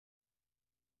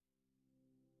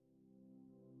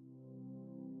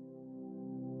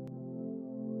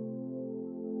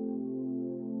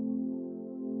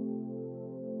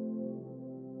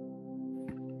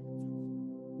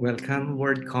Welcome,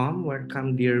 WordCom.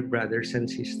 Welcome, dear brothers and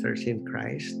sisters in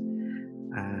Christ.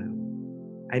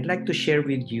 I'd like to share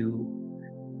with you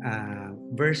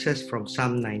verses from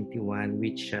Psalm 91,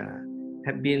 which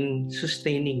have been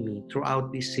sustaining me throughout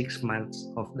these 6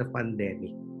 months of the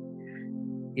pandemic.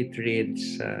 It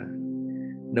reads,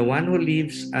 "The one who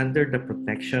lives under the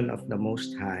protection of the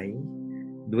Most High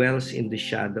dwells in the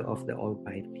shadow of the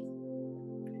Almighty.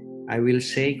 I will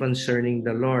say concerning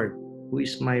the Lord, who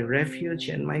is my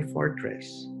refuge and my fortress,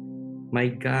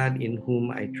 my God in whom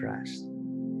I trust.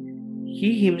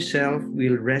 He himself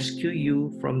will rescue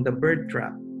you from the bird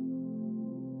trap.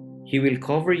 He will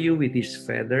cover you with his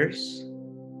feathers.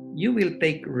 You will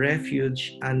take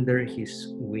refuge under his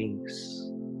wings.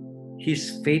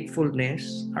 His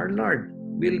faithfulness, our Lord,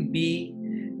 will be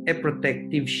a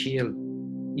protective shield.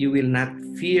 You will not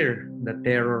fear the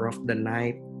terror of the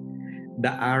night,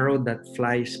 the arrow that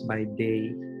flies by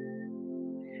day,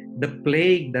 the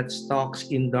plague that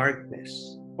stalks in darkness,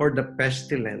 or the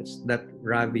pestilence that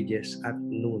ravages at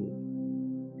noon.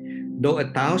 Though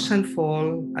 1,000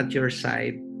 fall at your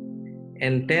side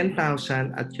and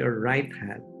 10,000 at your right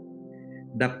hand,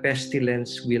 the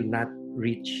pestilence will not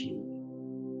reach you."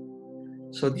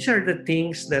 So these are the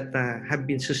things that have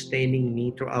been sustaining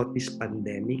me throughout this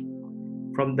pandemic.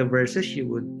 From the verses, you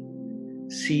would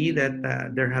see that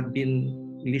there have been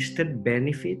listed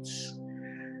benefits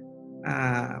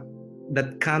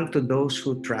that come to those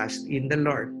who trust in the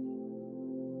Lord.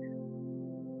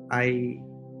 I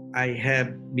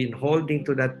have been holding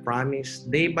to that promise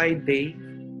day by day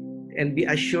and be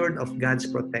assured of God's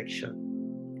protection.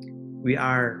 We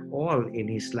are all in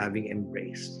His loving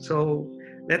embrace. So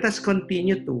let us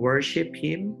continue to worship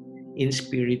Him in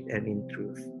spirit and in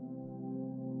truth.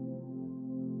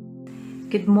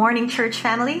 Good morning, church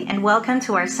family, and welcome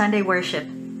to our Sunday worship.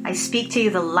 I speak to you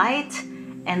the light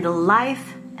and the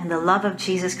life and the love of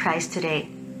Jesus Christ today.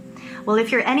 Well,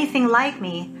 if you're anything like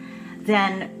me,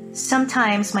 then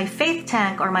sometimes my faith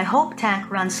tank or my hope tank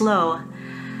runs low.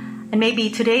 And maybe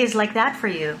today is like that for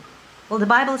you. Well, the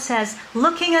Bible says,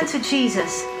 looking unto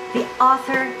Jesus, the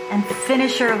author and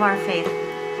finisher of our faith.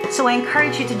 So I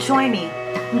encourage you to join me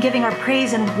in giving our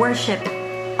praise and worship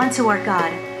unto our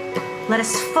God. Let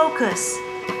us focus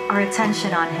our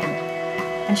attention on Him,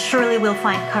 and surely we'll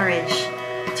find courage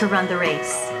to run the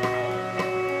race.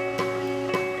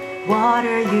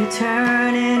 Water you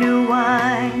turn into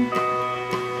wine,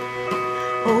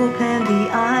 open the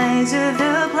eyes of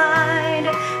the blind.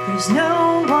 There's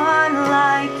no one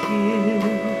like you,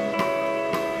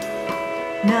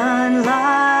 none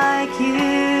like you.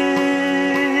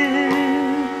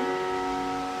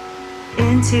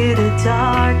 Into the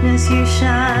darkness you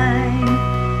shine,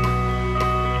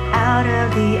 out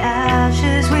of the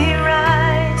ashes we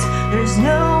rise. There's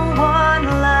no one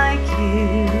like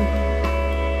you,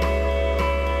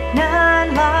 none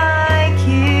like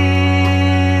you.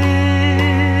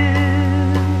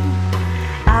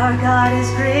 Our God is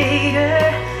greater,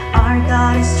 our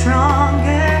God is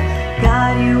stronger.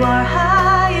 God, you are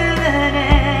higher than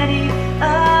any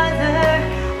other.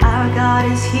 Our God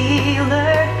is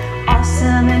healer,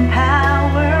 awesome in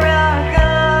power. Our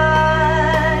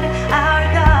God, our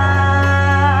God.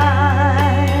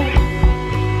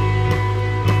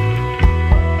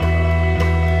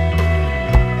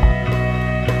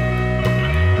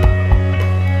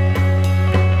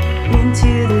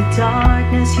 Into the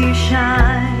darkness you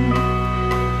shine,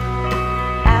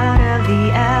 out of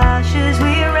the ashes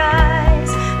we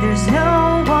rise. There's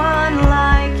no one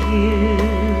like you,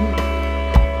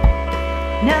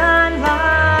 none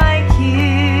like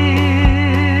you.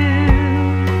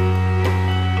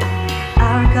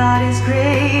 Our God is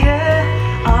greater,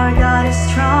 our God is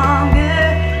stronger.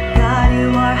 God, you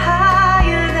are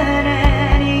higher than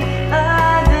any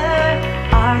other.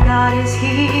 Our God is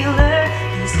healer,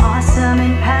 He's awesome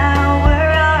in power.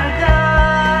 Our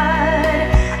God,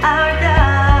 our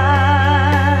God.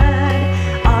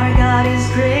 Our God is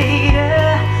greater,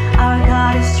 our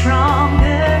God is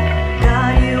stronger.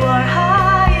 God, you are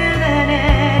higher than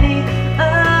any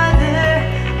other.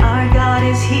 Our God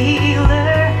is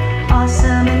healer,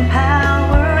 awesome in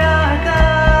power. Our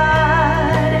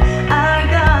God, our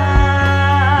God.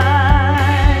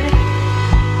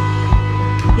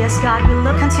 Yes, God, we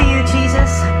look unto you,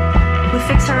 Jesus. We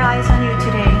fix our eyes on you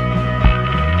today.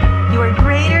 You are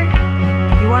greater,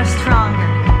 you are stronger.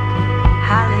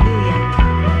 Hallelujah.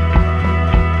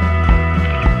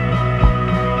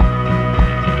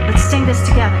 Let's sing this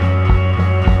together.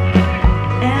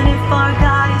 And if our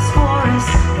God is for us,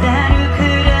 then who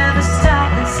could ever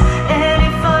stop us? And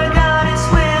if our God is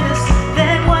with us,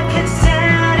 then what can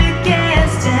stand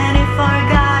against? And if our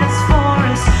God is for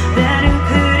us, then who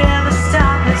could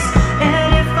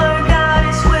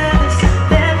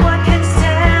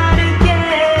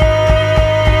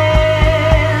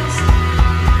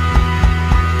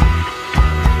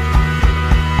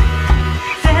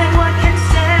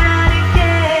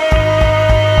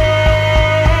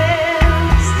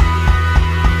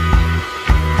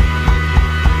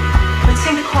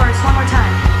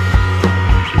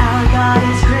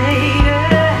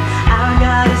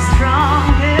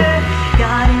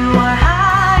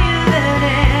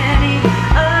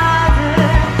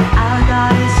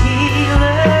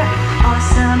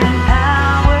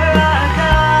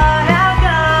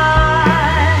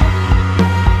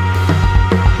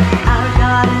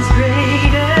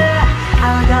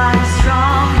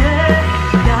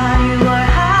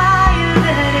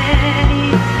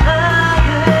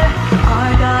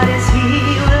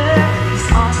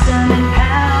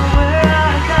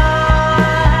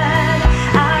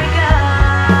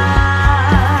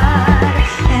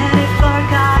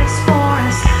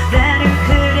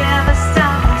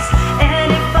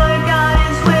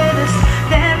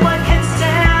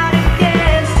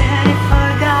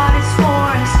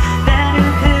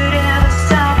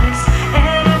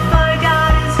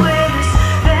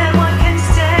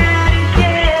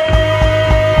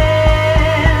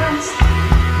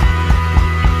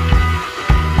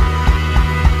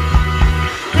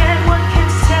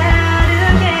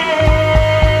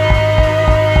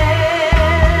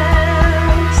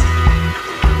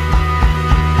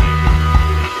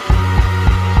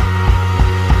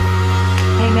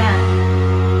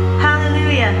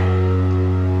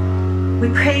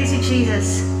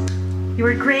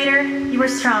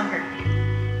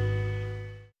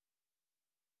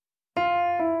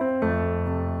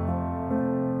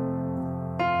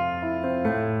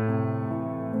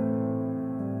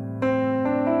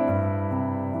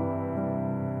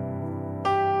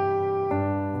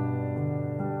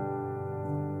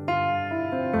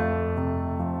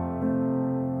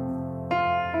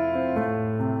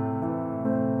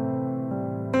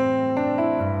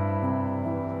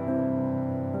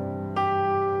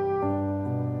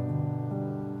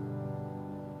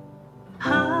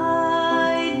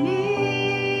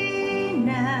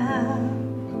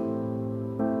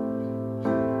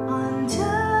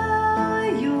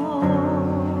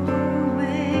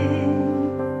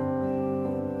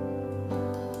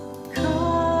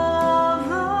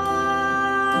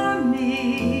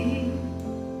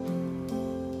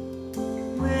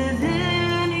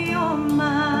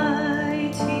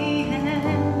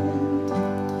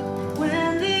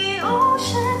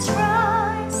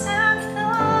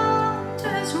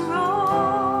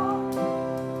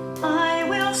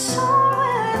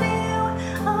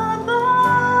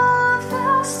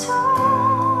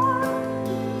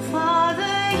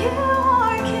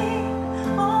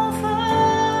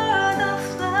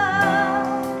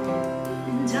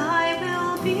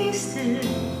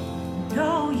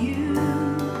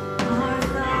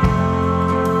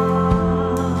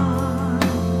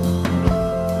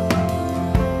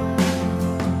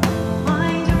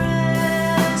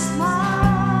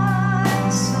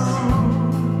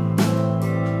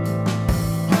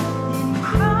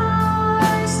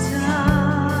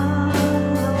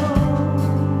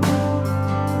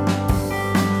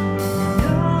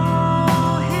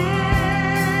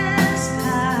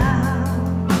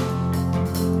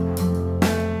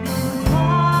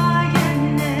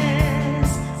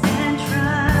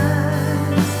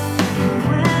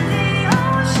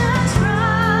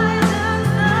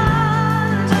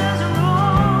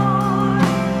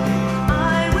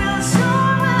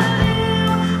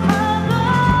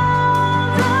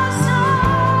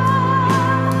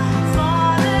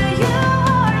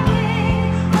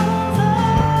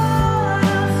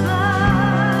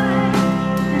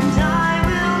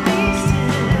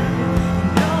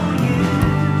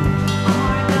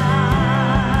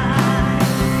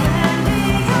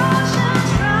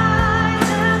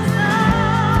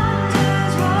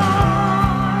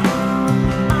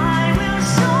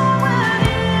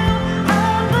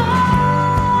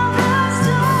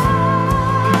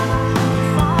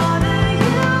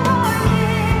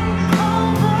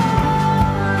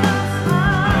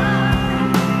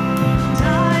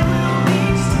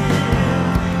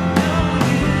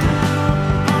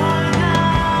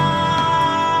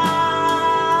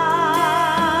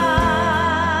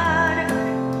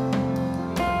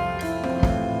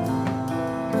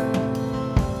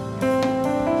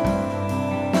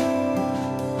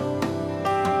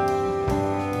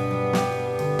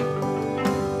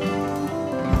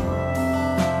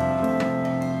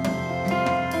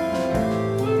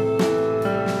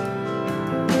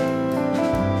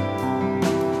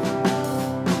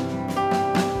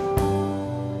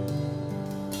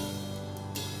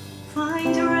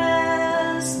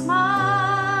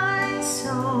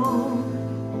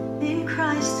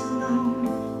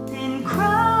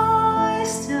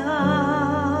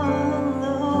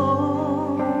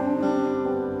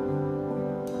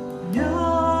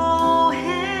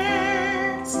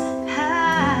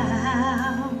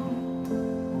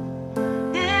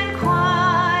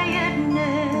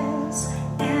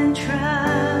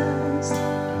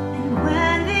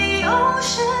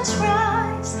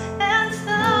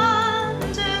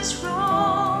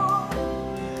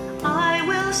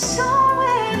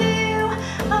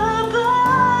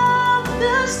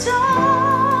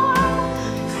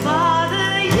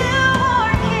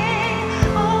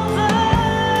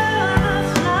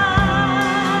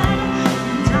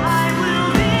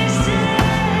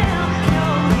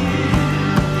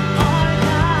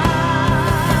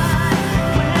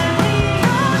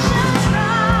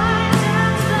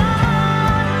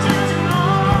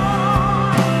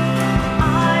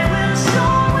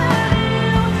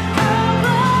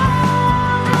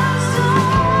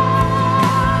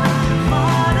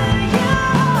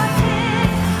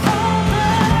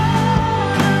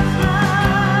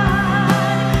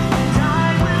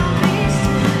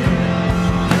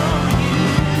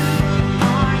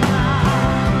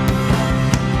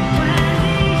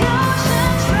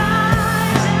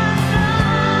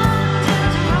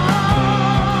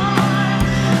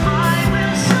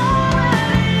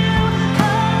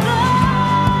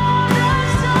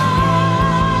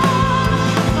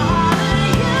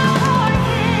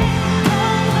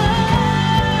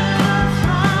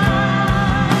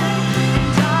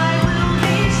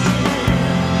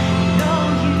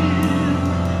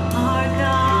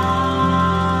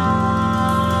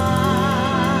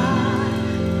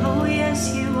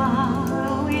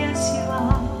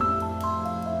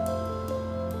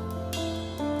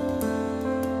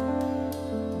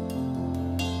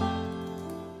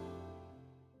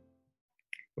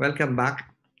Welcome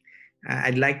back.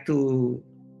 I'd like to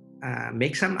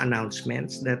make some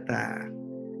announcements that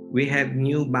we have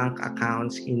new bank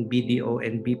accounts in BDO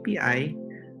and BPI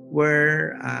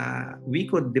where we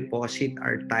could deposit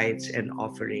our tithes and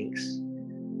offerings.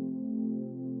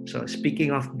 So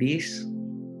speaking of this,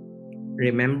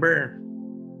 remember,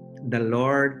 the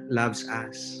Lord loves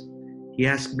us. He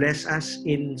has blessed us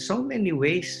in so many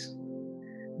ways.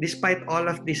 Despite all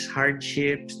of these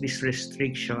hardships, these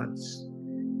restrictions,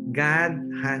 God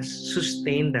has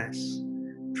sustained us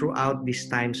throughout these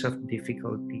times of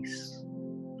difficulties.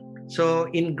 So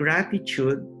in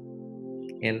gratitude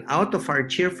and out of our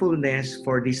cheerfulness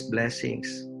for these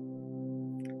blessings,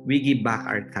 we give back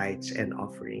our tithes and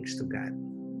offerings to God.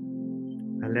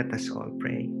 Now let us all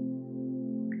pray.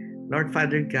 Lord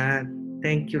Father God,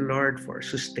 thank you, Lord, for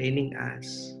sustaining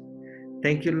us.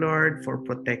 Thank you, Lord, for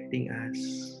protecting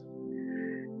us.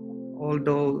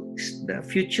 Although the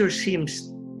future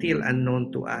seems still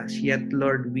unknown to us, yet,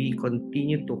 Lord, we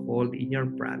continue to hold in your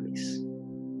promise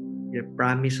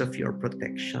of your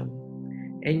protection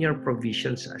and your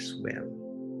provisions as well.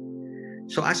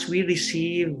 So as we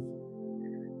receive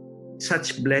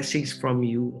such blessings from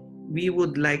you, we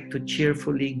would like to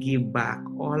cheerfully give back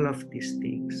all of these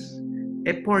things,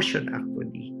 a portion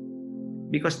actually,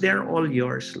 because they're all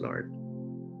yours, Lord.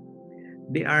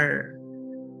 They are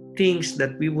things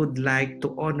that we would like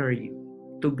to honor you,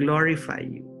 to glorify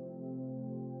you,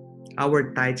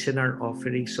 our tithes and our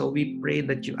offerings. So we pray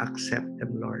that you accept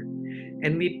them, Lord.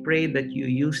 And we pray that you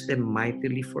use them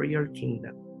mightily for your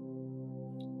kingdom.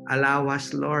 Allow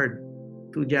us, Lord,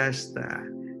 to just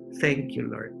thank you,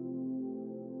 Lord,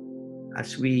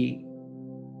 as we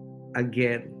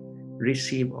again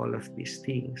receive all of these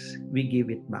things. We give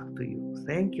it back to you.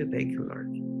 Thank you,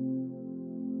 Lord.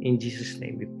 In Jesus'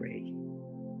 name we pray.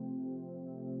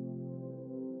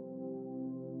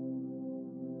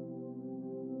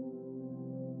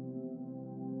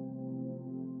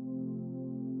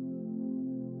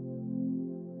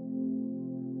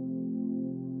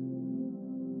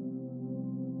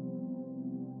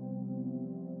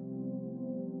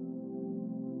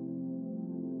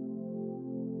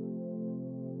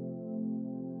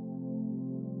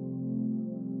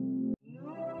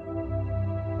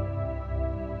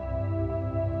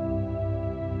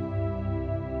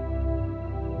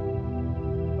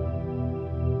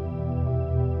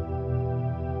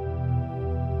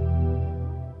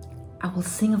 I will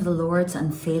sing of the Lord's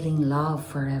unfailing love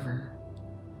forever.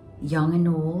 Young and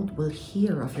old will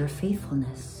hear of your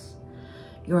faithfulness.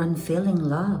 Your unfailing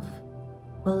love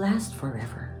will last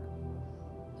forever.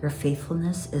 Your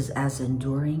faithfulness is as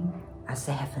enduring as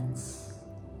the heavens.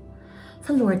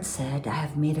 The Lord said, I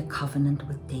have made a covenant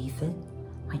with David,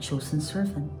 my chosen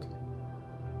servant.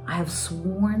 I have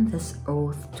sworn this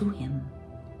oath to him.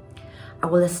 I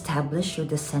will establish your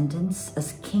descendants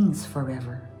as kings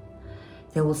forever.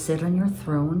 They will sit on your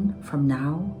throne from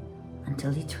now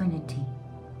until eternity.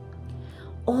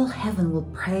 All heaven will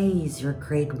praise your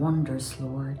great wonders,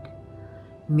 Lord.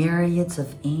 Myriads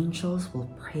of angels will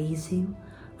praise you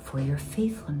for your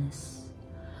faithfulness.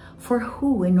 For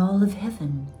who in all of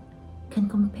heaven can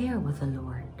compare with the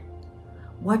Lord?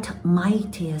 What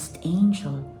mightiest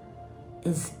angel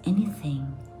is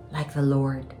anything like the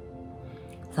Lord?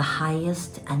 The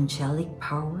highest angelic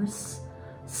powers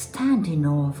stand in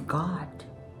awe of God.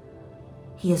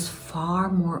 He is far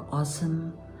more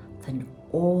awesome than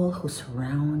all who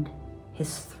surround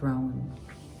his throne.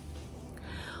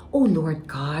 O Lord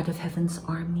God of heaven's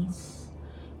armies,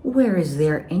 where is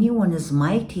there anyone as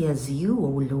mighty as you,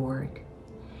 O Lord?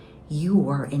 You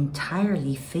are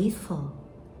entirely faithful.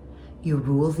 You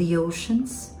rule the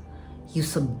oceans. You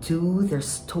subdue their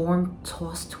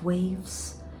storm-tossed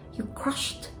waves. You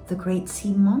crushed the great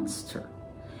sea monster.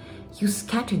 You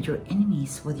scattered your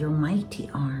enemies with your mighty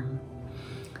arm.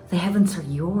 The heavens are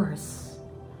yours,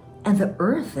 and the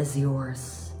earth is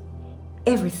yours.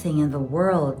 Everything in the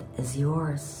world is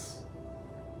yours.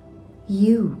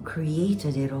 You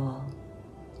created it all.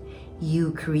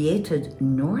 You created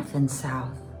north and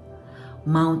south.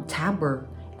 Mount Tabor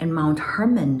and Mount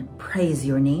Hermon praise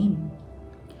your name.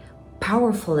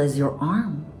 Powerful is your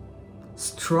arm.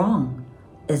 Strong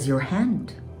is your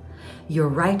hand. Your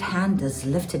right hand is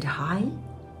lifted high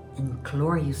in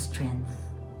glorious strength.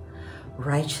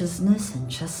 Righteousness and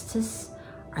justice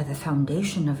are the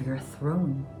foundation of your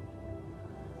throne.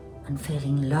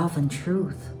 Unfailing love and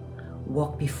truth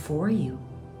walk before you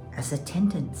as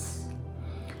attendants.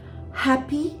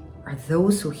 Happy are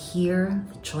those who hear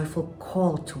the joyful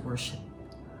call to worship,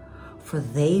 for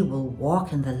they will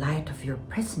walk in the light of your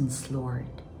presence, Lord.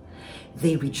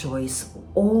 They rejoice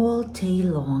all day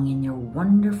long in your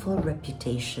wonderful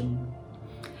reputation.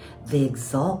 They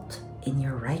exult in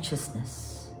your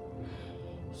righteousness.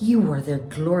 You are their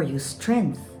glorious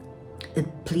strength.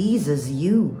 It pleases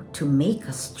you to make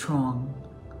us strong.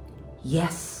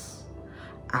 Yes,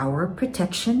 our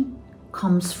protection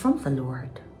comes from the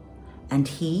Lord, and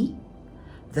He,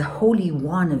 the Holy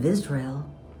One of Israel,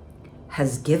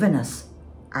 has given us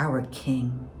our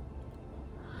King.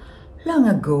 Long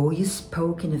ago, you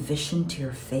spoke in a vision to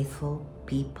your faithful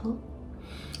people.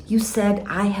 You said,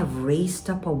 I have raised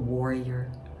up a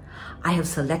warrior. I have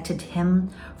selected him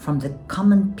from the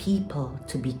common people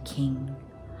to be king.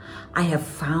 I have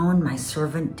found my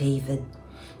servant David.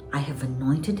 I have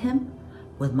anointed him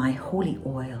with my holy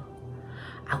oil.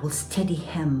 I will steady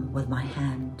him with my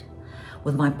hand.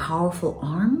 With my powerful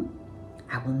arm,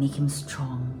 I will make him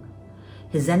strong.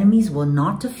 His enemies will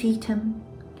not defeat him,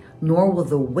 nor will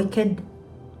the wicked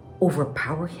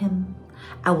overpower him.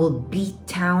 I will beat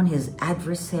down his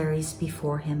adversaries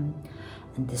before him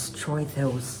and destroy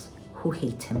those who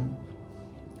hate him.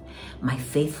 My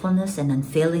faithfulness and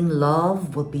unfailing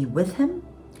love will be with him,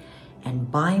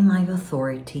 and by my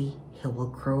authority he will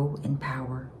grow in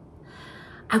power.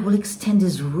 I will extend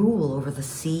his rule over the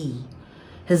sea,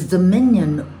 his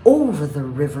dominion over the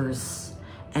rivers,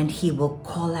 and he will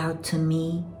call out to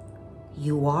me,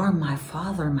 You are my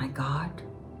Father, my God,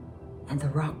 and the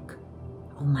rock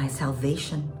of my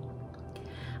salvation.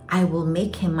 I will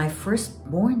make him my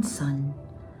firstborn son,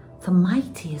 the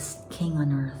mightiest king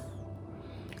on earth.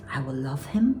 I will love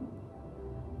him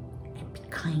and be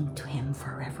kind to him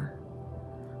forever.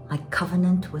 My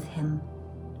covenant with him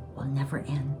will never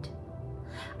end.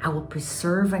 I will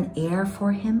preserve an heir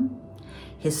for him.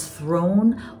 His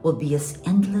throne will be as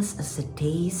endless as the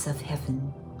days of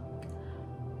heaven.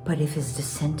 But if his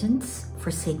descendants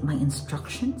forsake my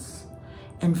instructions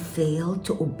and fail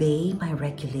to obey my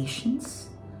regulations,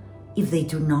 if they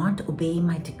do not obey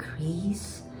my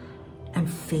decrees and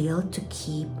fail to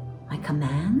keep my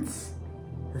commands,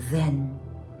 then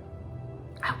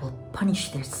I will punish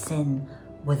their sin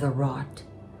with a rod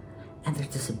and their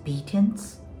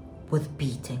disobedience with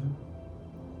beating.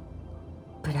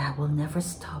 But I will never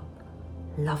stop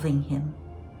loving him,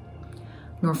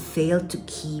 nor fail to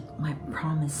keep my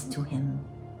promise to him.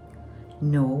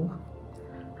 No,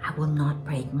 I will not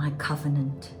break my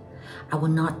covenant. I will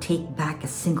not take back a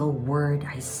single word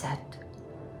I said.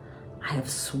 I have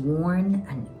sworn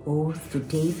an oath to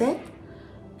David,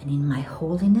 and in my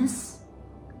holiness,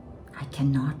 I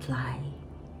cannot lie.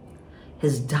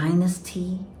 His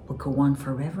dynasty will go on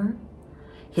forever.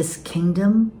 His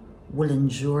kingdom will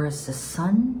endure as the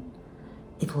sun.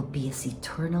 It will be as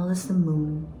eternal as the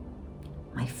moon,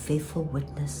 my faithful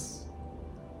witness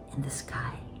in the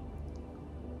sky.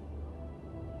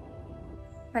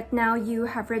 But now you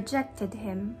have rejected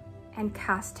him and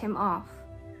cast him off.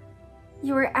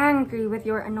 You are angry with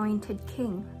your anointed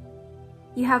king.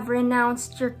 You have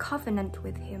renounced your covenant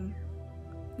with him.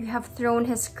 You have thrown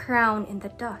his crown in the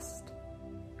dust.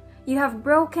 You have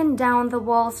broken down the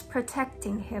walls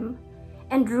protecting him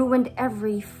and ruined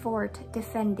every fort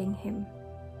defending him.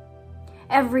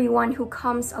 Everyone who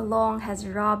comes along has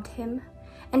robbed him,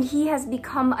 and he has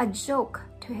become a joke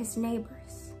to his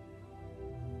neighbors.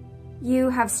 You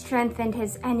have strengthened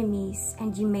his enemies,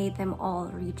 and you made them all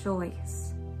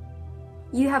rejoice.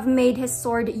 You have made his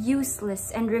sword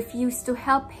useless and refused to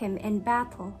help him in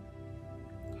battle.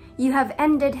 You have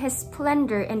ended his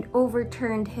splendor and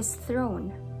overturned his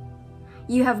throne.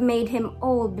 You have made him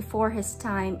old before his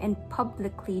time and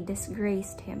publicly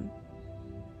disgraced him.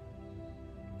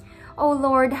 O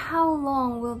Lord, how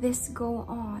long will this go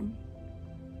on?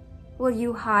 Will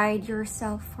you hide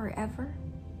yourself forever?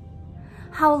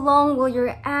 How long will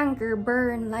your anger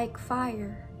burn like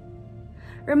fire?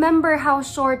 Remember how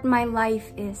short my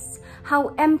life is,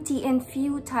 how empty and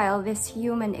futile this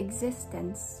human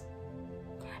existence.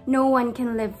 No one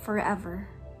can live forever.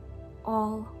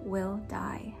 All will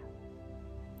die.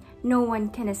 No one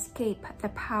can escape the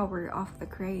power of the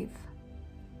grave.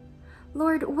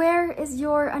 Lord, where is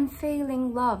your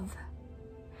unfailing love?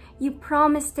 You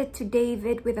promised it to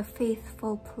David with a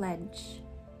faithful pledge.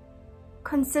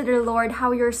 Consider, Lord,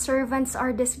 how your servants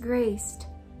are disgraced.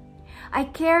 I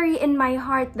carry in my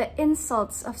heart the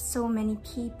insults of so many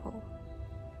people.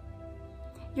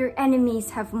 Your enemies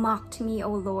have mocked me,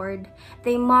 O Lord.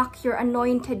 They mock your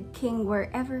anointed king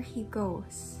wherever he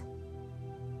goes.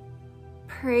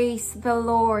 Praise the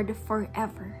Lord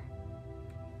forever.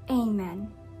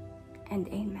 Amen and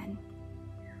amen.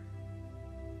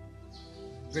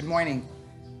 Good morning.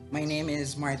 My name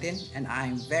is Martin, and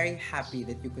I'm very happy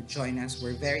that you could join us.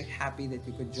 We're very happy that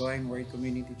you could join Word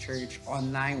Community Church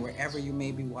online, wherever you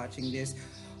may be watching this,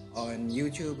 on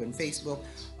YouTube, on Facebook,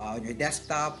 on your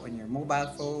desktop, on your mobile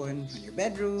phone, on your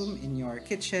bedroom, in your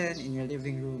kitchen, in your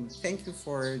living room. Thank you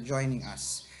for joining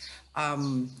us.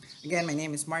 Again, my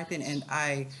name is Martin, and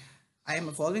I am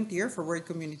a volunteer for Word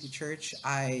Community Church.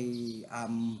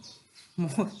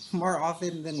 More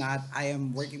often than not, I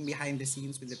am working behind the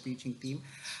scenes with the preaching team.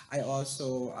 I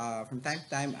also, from time to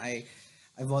time, I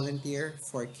volunteer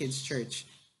for Kids Church.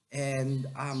 And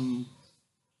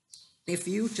if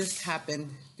you just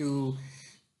happen to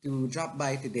drop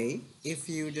by today, if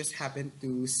you just happen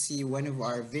to see one of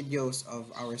our videos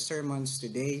of our sermons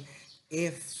today,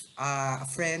 if a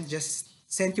friend just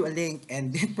sent you a link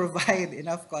and didn't provide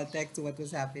enough context to what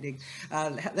was happening,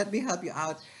 let me help you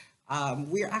out.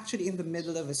 We're actually in the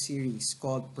middle of a series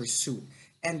called Pursuit.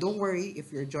 And don't worry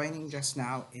if you're joining just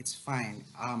now, it's fine.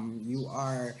 You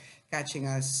are catching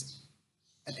us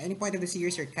at any point of the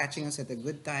series. You're catching us at a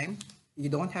good time. You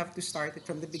don't have to start it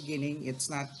from the beginning. It's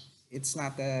not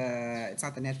a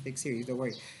Netflix series. Don't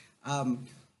worry.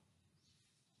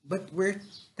 But we're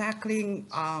tackling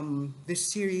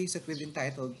this series that we've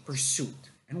entitled Pursuit.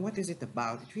 And what is it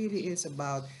about? It really is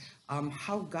about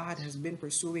how God has been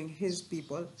pursuing His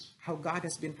people, how God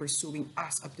has been pursuing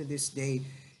us up to this day.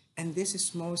 And this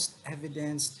is most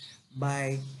evidenced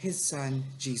by His Son,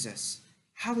 Jesus.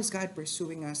 How is God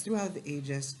pursuing us throughout the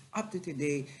ages up to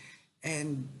today,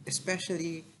 and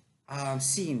especially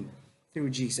seen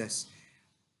through Jesus?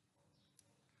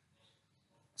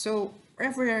 So,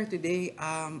 wherever we are today,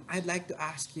 I'd like to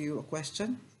ask you a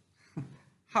question.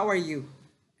 How are you?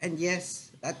 And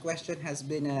yes, that question has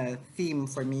been a theme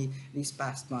for me these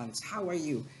past months. How are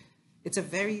you? It's a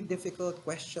very difficult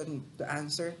question to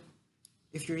answer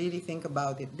if you really think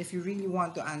about it. If you really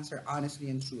want to answer honestly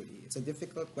and truly, it's a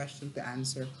difficult question to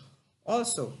answer.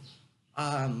 Also,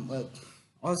 well,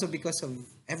 also because of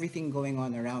everything going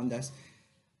on around us.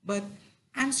 But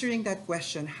answering that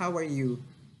question, how are you?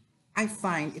 I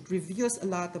find it reveals a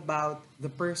lot about the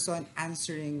person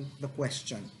answering the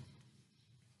question.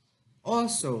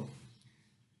 Also,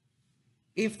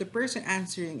 if the person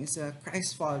answering is a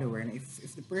Christ follower, and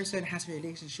if the person has a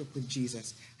relationship with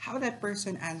Jesus, how that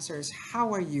person answers,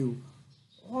 how are you,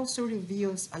 also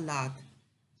reveals a lot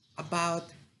about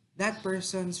that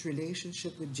person's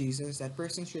relationship with Jesus, that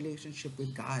person's relationship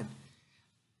with God,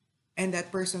 and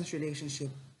that person's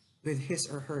relationship with his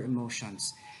or her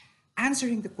emotions.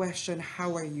 Answering the question,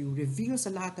 how are you, reveals a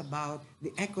lot about the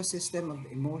ecosystem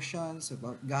of emotions,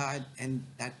 about God and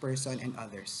that person and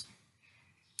others.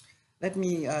 Let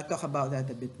me talk about that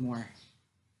a bit more.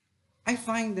 I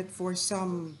find that for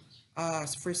some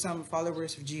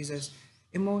followers of Jesus,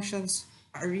 emotions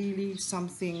are really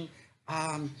something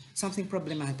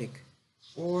problematic,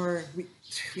 or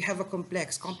we have a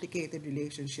complicated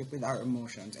relationship with our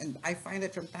emotions. And I find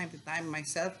that from time to time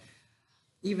myself,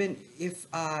 even if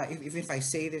I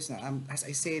say this, as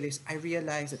I say this, I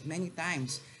realize that many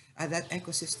times that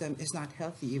ecosystem is not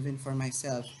healthy even for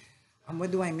myself.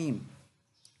 What do I mean?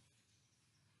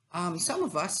 Some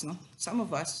of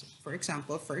us, for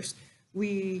example, first,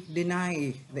 we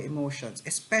deny the emotions,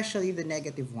 especially the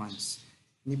negative ones.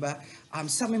 Di ba?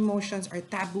 Some emotions are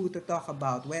taboo to talk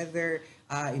about, whether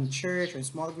in church or in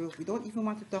small group. We don't even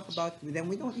want to talk about it with them.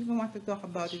 We don't even want to talk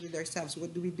about it with ourselves.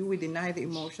 What do? We deny the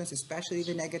emotions, especially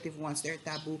the negative ones. They're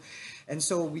taboo. And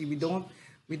so we don't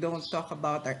talk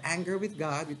about our anger with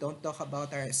God. We don't talk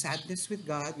about our sadness with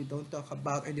God. We don't talk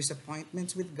about our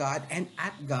disappointments with God and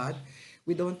at God.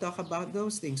 We don't talk about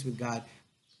those things with God.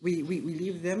 We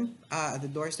leave them at the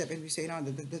doorstep, and we say, no,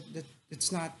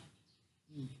 that's not,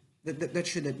 that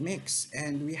shouldn't mix.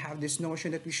 And we have this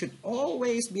notion that we should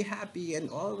always be happy and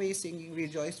always singing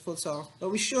rejoiceful songs. But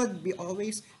we should be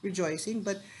always rejoicing,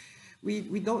 but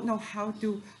we don't know how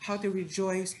to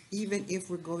rejoice even if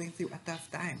we're going through a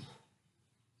tough time.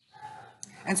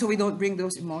 And so we don't bring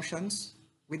those emotions.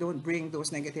 We don't bring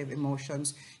those negative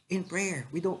emotions in prayer.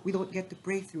 We don't get to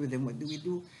pray through them. What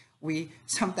do? We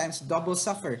sometimes double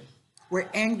suffer. We're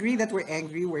angry that we're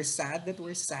angry. We're sad that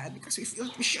we're sad because we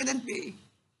feel we shouldn't be.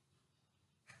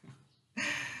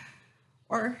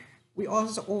 Or we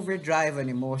also overdrive an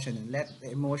emotion and let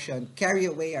the emotion carry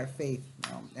away our faith.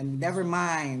 And never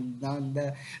mind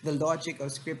the logic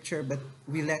of scripture, but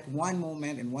we let one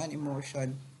moment and one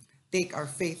emotion take our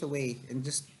faith away, and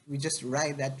we just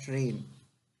ride that train.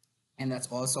 And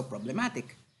that's also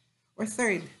problematic. Or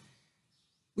third,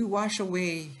 we wash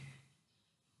away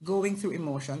going through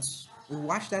emotions. We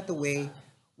wash that away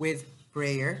with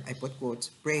prayer. I put quotes,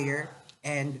 prayer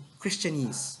and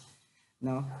Christianese.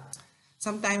 No?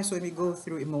 sometimes when we go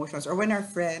through emotions, or when our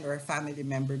friend or a family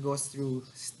member goes through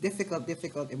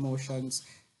difficult emotions,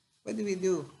 what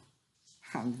do?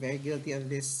 I'm very guilty of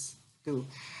this too.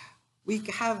 We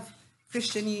have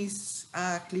Christianese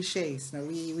cliches. No?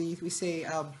 We say,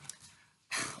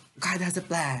 God has a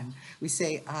plan. We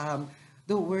say,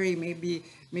 don't worry, maybe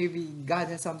God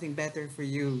has something better for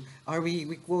you. Or we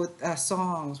quote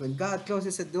songs, when God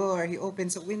closes a door, he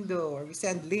opens a window. Or we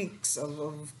send links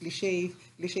of cliche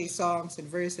songs and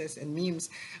verses and memes.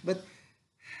 But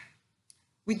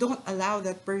we don't allow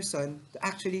that person to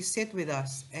actually sit with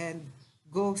us and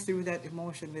go through that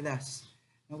emotion with us.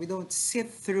 And we don't sit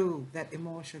through that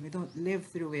emotion. We don't live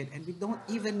through it. And we don't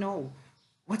even know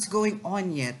what's going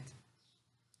on yet.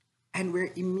 And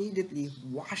we're immediately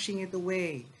washing it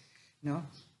away.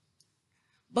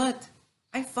 But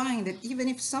I find that even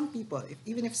if some people,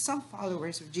 even if some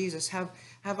followers of Jesus have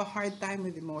a hard time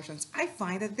with emotions, I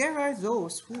find that there are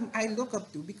those whom I look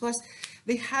up to because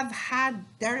they have had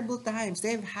terrible times.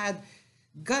 They've had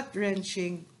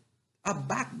gut-wrenching,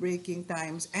 back-breaking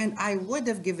times, and I would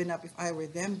have given up if I were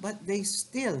them, but they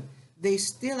still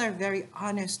are very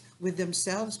honest with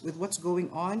themselves, with what's going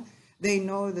on. They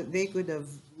know that they could have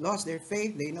lost their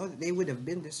faith. They know that they would have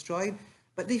been destroyed,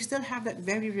 but they still have that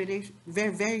very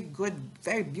good,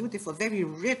 very beautiful, very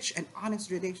rich and honest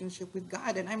relationship with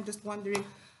God. And I'm just wondering,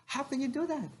 how can you do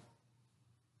that?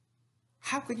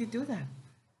 How could you do that?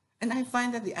 And I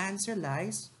find that the answer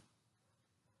lies,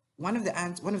 one of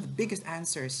the biggest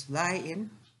answers lie in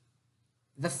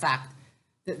the fact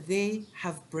that they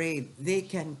have prayed. They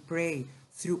can pray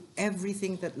through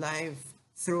everything that life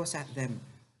throws at them.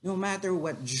 No matter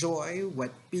what joy, what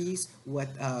peace, what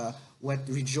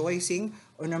rejoicing,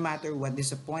 or no matter what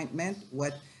disappointment,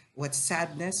 what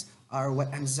sadness, or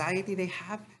what anxiety they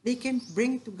have, they can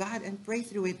bring it to God and pray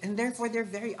through it. And therefore, they're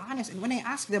very honest. And when I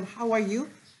ask them, how are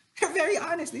you? They're very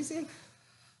honest. They say,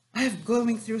 I'm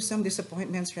going through some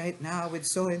disappointments right now with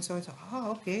so and so and so.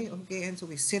 Oh, okay. And so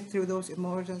we sit through those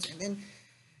emotions, and then,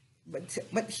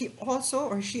 but he also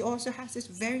or she also has this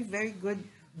very, very good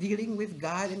dealing with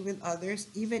God and with others,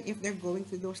 even if they're going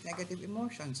through those negative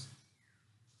emotions.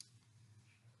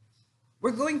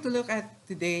 We're going to look at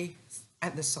today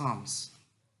at the Psalms.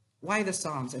 Why the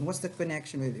Psalms, and what's the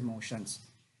connection with emotions?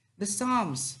 The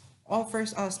Psalms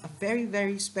offers us a very,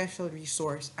 very special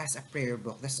resource as a prayer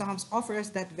book. The Psalms offer us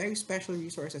that very special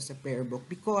resource as a prayer book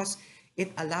because it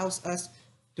allows us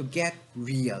to get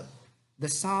real. The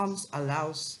Psalms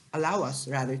allow us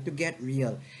to get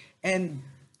real. And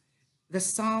the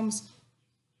Psalms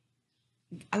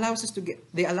allow us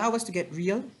to get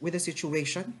real with a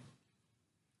situation.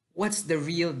 What's the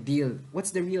real deal?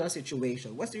 What's the real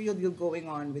situation? What's the real deal going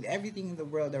on with everything in the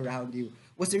world around you?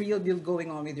 What's the real deal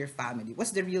going on with your family?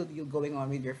 What's the real deal going on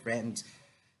with your friends?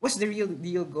 What's the real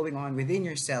deal going on within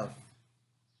yourself?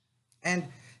 And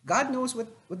God knows what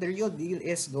the real deal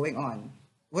is going on,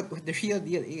 what the real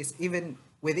deal is even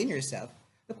within yourself.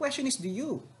 The question is, do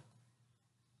you?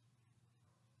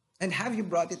 And have you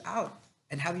brought it out?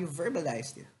 And have you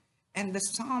verbalized it? And the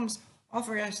Psalms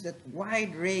offer us that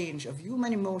wide range of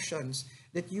human emotions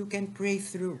that you can pray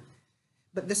through.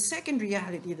 But the second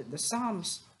reality that the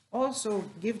Psalms also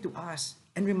give to us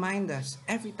and remind us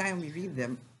every time we read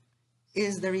them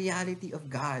is the reality of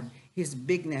God, His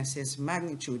bigness, His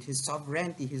magnitude, His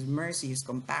sovereignty, His mercy, His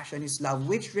compassion, His love,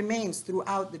 which remains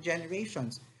throughout the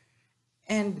generations.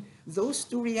 And those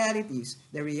two realities,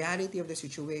 the reality of the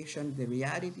situation, the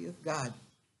reality of God,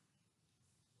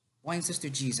 points us to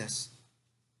Jesus,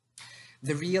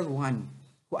 the real one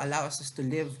who allows us to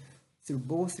live through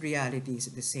both realities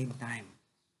at the same time,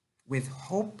 with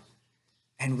hope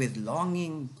and with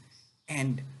longing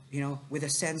and, with a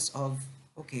sense of,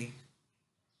 okay,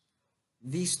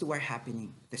 these two are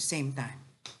happening at the same time.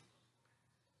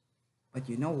 But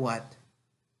you know what?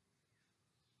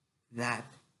 That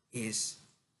is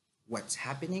what's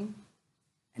happening,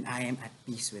 and I am at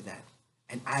peace with that.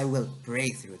 And I will pray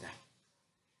through that.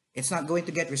 It's not going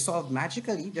to get resolved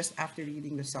magically just after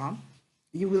reading the Psalm.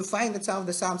 You will find that some of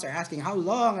the Psalms are asking, how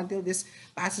long until this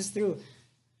passes through?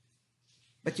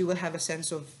 But you will have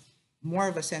more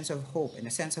of a sense of hope and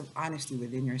a sense of honesty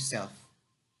within yourself.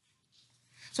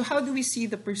 So how do we see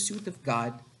the pursuit of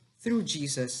God through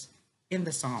Jesus in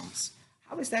the Psalms?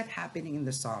 How is that happening in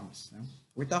the Psalms?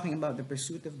 We're talking about the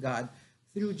pursuit of God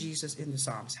through Jesus in the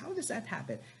Psalms. How does that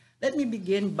happen? Let me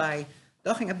begin by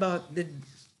talking about the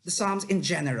Psalms in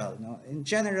general. In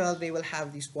general, they will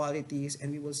have these qualities,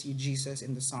 and we will see Jesus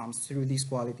in the Psalms through these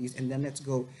qualities. And then let's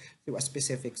go through a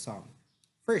specific psalm.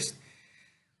 First,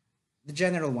 the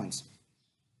general ones.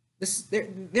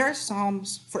 There are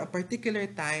Psalms for a particular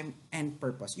time and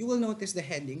purpose. You will notice the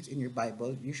headings in your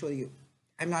Bible. Usually,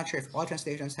 I'm not sure if all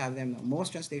translations have them. No,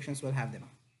 most translations will have them.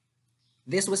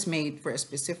 This was made for a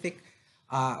specific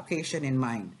occasion in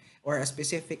mind, or a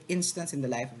specific instance in the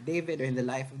life of David or in the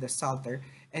life of the Psalter.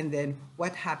 And then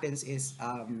what happens is,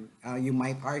 you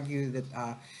might argue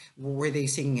that were they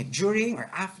singing it during or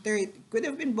after? It could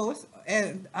have been both.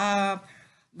 And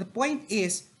the point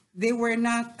is, they were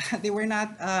not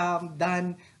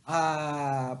done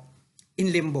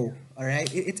in limbo. All right,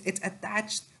 it's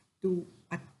attached to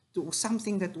to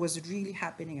something that was really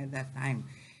happening at that time,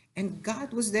 and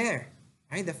God was there.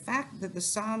 Right? The fact that the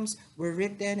Psalms were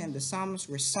written and the Psalms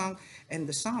were sung, and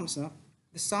the Psalms, no,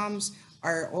 the Psalms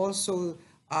are also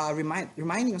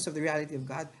reminding us of the reality of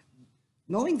God.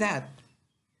 Knowing that,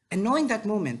 and knowing that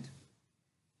moment,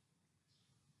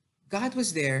 God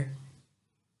was there,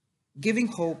 giving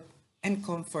hope and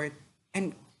comfort,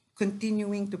 and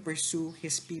continuing to pursue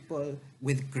His people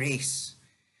with grace.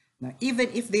 Now, even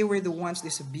if they were the ones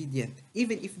disobedient,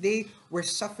 even if they were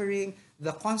suffering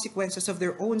the consequences of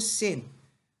their own sin,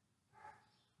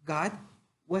 God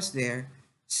was there,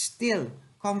 still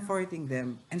comforting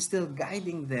them and still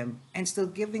guiding them and still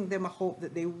giving them a hope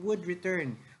that they would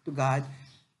return to God.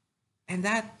 And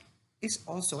that is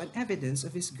also an evidence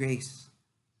of His grace.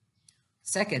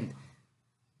 Second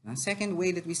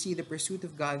way that we see the pursuit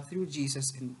of God through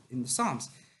Jesus in the Psalms.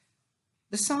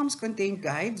 The Psalms contain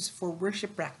guides for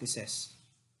worship practices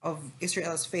of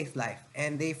Israel's faith life,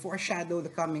 and they foreshadow the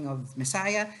coming of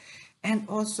Messiah. And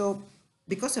also,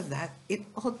 because of that, it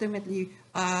ultimately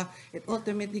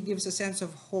gives a sense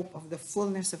of hope of the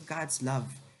fullness of God's love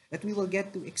that we will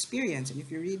get to experience. And if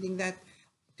you're reading that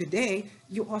today,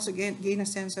 you also gain a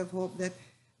sense of hope that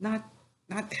not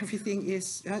everything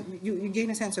is. You gain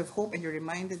a sense of hope, and you're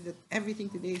reminded that everything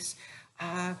today is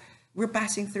we're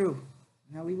passing through.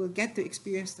 Now we will get to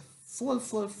experience the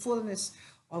fullness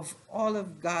of all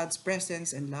of God's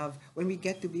presence and love when we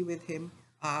get to be with Him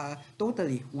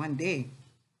totally one day.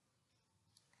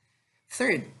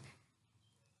 Third,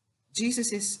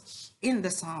 Jesus is in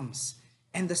the Psalms,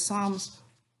 and the Psalms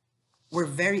were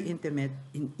very intimate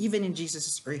even in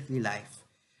Jesus' earthly life.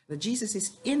 That Jesus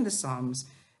is in the Psalms,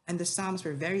 and the Psalms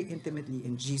were very intimately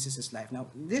in Jesus' life. Now,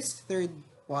 this third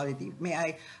quality, may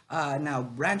I now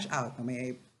branch out?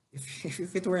 May I,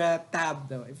 if it were a tab,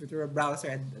 though, if it were a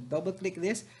browser, I'd double click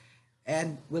this,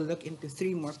 and we'll look into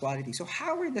three more qualities. So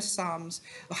how were the Psalms,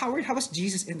 how was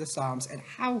Jesus in the Psalms, and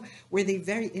how were they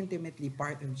very intimately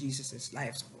part of Jesus'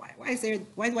 life? So why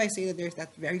do I say that there's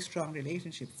that very strong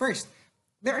relationship? First,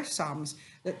 there are Psalms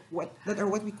that are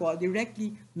what we call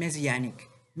directly messianic,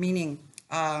 meaning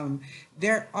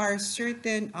there are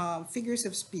certain figures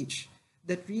of speech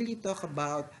that really talk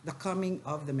about the coming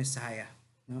of the Messiah.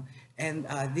 No? And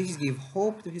these give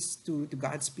hope to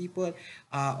God's people,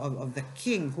 of the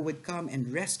King who would come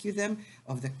and rescue them,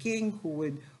 of the King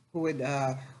who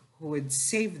would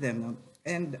save them. No?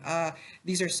 And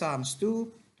these are Psalms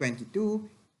 2, 22,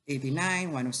 89,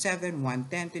 107,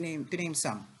 110, to name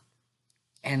some.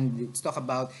 And it's talk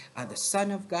about the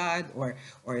Son of God, or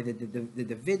the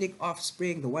Davidic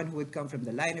offspring, the one who would come from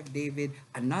the line of David,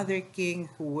 another king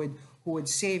who would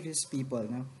save his people.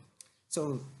 No?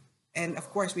 So, and of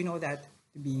course, we know that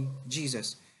to be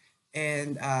Jesus.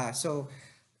 And so,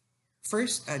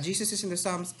 first, Jesus is in the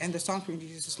Psalms, and the Psalms were in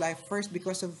Jesus' life. First,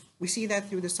 because of we see that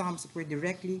through the Psalms that were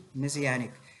directly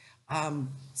messianic.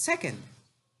 Second,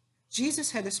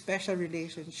 Jesus had a special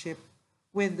relationship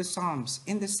with the Psalms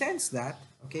in the sense that,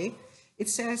 okay, it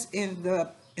says in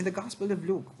the Gospel of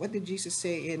Luke, what did Jesus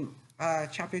say in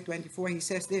chapter 24? He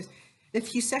says this, that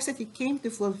he says that he came to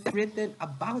fulfill written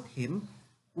about him,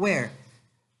 where?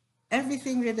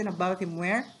 Everything written about him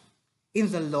where?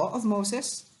 In the law of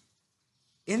Moses,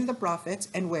 in the prophets,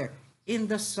 and where? In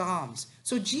the Psalms.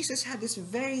 So Jesus had this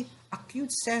very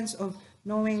acute sense of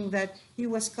knowing that he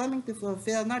was coming to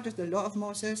fulfill not just the law of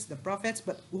Moses, the prophets,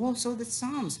 but also the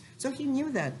Psalms. So he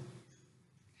knew that.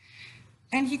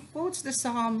 And he quotes the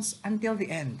Psalms until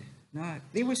the end. No,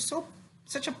 they were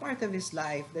such a part of his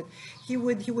life that he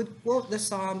would quote the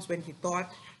Psalms when he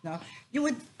taught. Now, you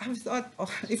would have thought,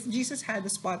 oh, if Jesus had a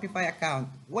Spotify account,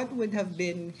 what would have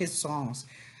been his songs?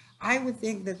 I would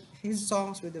think that his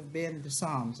songs would have been the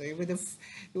Psalms. So he would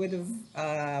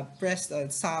have pressed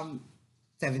Psalm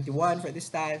 71 for this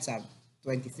time, Psalm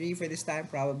 23 for this time,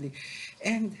 probably.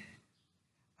 And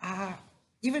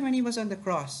even when he was on the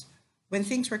cross, when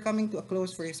things were coming to a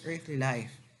close for his earthly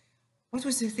life, what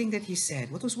was the thing that he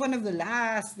said? What was one of the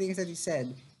last things that he said?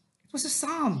 It was a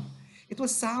psalm. It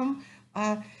was Psalm.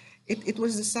 It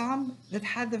was the psalm that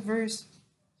had the verse,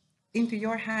 "Into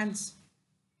your hands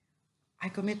I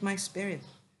commit my spirit.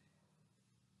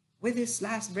 With his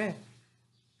last breath,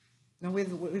 no,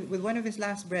 with one of his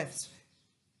last breaths,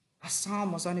 a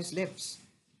psalm was on his lips.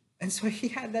 And so he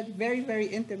had that very, very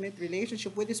intimate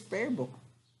relationship with his prayer book.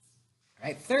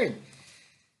 Right? Third,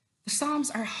 the Psalms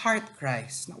are heart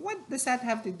cries. Now, what does that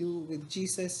have to do with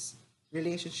Jesus'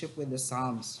 relationship with the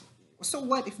Psalms? So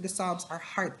what if the Psalms are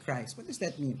heart cries? What does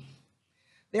that mean?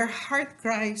 They're heart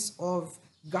cries of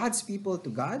God's people to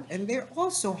God, and they're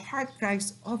also heart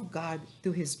cries of God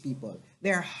to his people.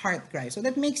 They're heart cries. So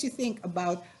that makes you think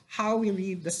about how we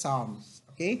read the Psalms.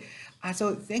 Okay?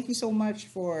 So thank you so much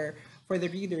for the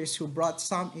readers who brought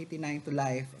Psalm 89 to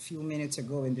life a few minutes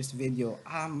ago in this video.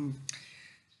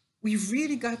 We've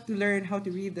really got to learn how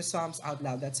to read the Psalms out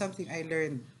loud. That's something I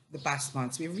learned the past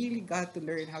months. We really got to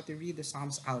learn how to read the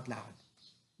Psalms out loud.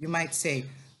 You might say,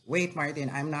 wait,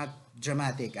 Martin, I'm not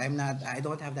dramatic. I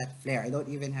don't have that flair. I don't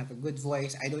even have a good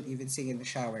voice. I don't even sing in the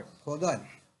shower. Hold on.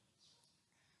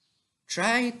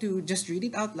 Try to just read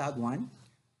it out loud, one.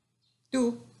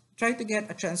 Two, try to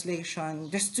get a translation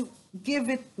just to give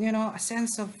it, a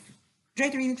sense of, try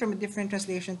to read it from a different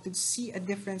translation to see a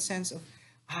different sense of,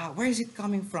 where is it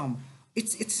coming from?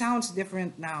 It sounds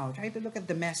different now. Try to look at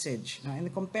the message,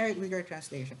 and compare it with your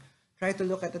translation. Try to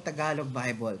look at the Tagalog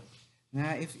Bible.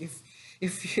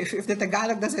 If the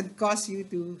Tagalog doesn't cause you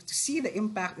to see the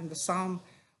impact in the Psalm,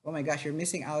 oh my gosh, you're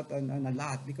missing out on a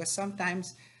lot. Because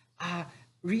sometimes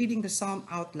reading the Psalm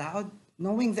out loud,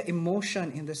 knowing the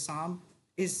emotion in the Psalm,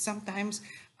 is sometimes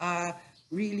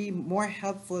really more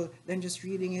helpful than just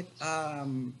reading it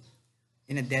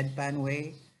in a deadpan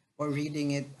way or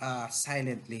reading it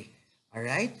silently. All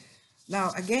right?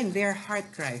 Now, again, they are heart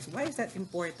cries. Why is that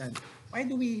important? Why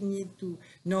do we need to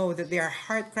know that they are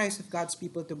heart cries of God's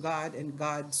people to God and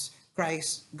the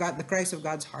cries of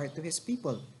God's heart to his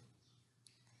people?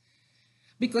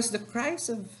 Because the cries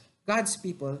of God's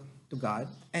people to God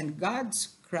and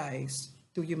God's cries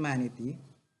to humanity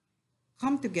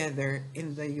come together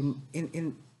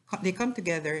they come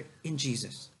together in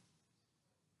Jesus.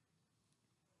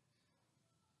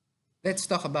 Let's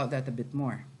talk about that a bit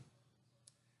more.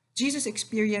 Jesus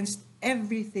experienced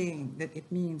everything that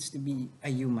it means to be a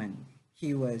human.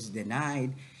 He was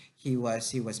denied, he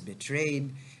was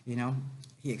betrayed,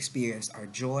 he experienced our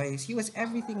joys. He was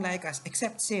everything like us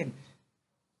except sin.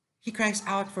 He cries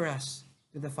out for us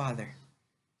to the Father.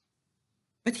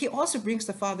 But he also brings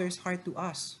the Father's heart to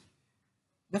us.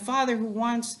 The Father who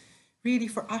wants really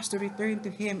for us to return to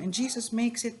him, and Jesus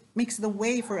makes the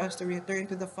way for us to return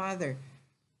to the Father.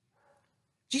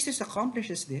 Jesus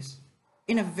accomplishes this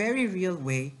in a very real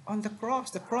way on the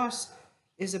cross. The cross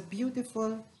is a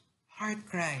beautiful heart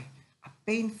cry, a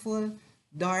painful,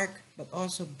 dark, but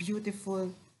also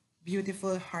beautiful,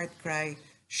 beautiful heart cry,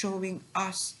 showing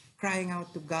us crying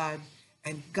out to God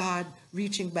and God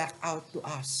reaching back out to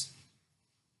us.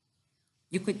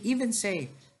 You could even say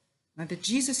that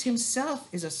Jesus himself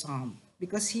is a psalm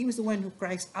because he was the one who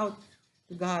cries out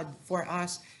to God for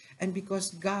us, and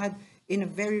because God, in a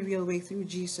very real way through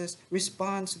Jesus,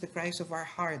 responds to the cries of our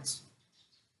hearts.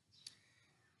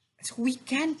 So we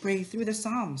can pray through the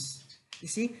Psalms. You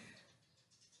see,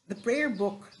 the prayer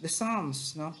book, the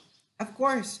Psalms, of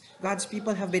course, God's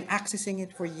people have been accessing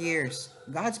it for years.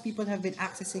 God's people have been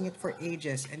accessing it for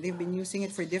ages, and they've been using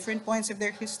it for different points of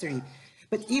their history.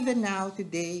 But even now,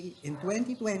 today, in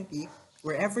 2020,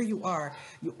 wherever you are,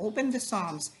 you open the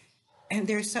Psalms, and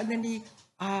there's suddenly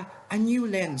a new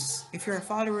lens if you're a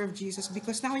follower of Jesus,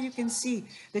 because now you can see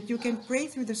that you can pray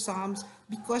through the Psalms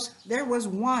because there was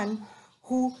one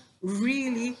who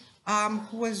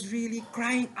was really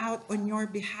crying out on your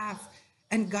behalf,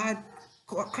 and God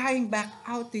crying back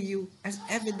out to you as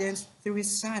evidence through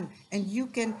his Son. And you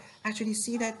can actually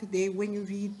see that today when you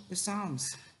read the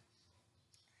Psalms.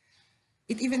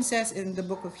 It even says in the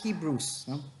book of Hebrews,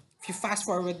 if you fast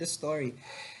forward the story,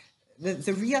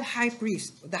 the real high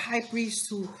priest, the high priest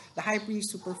who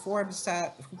performs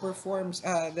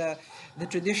the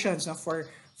traditions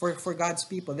for God's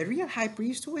people. The real high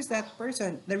priest, who is that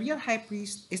person? The real high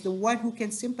priest is the one who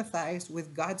can sympathize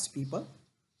with God's people.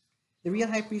 The real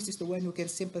high priest is the one who can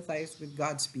sympathize with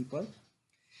God's people.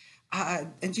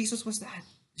 And Jesus was that.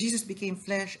 Jesus became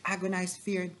flesh, agonized,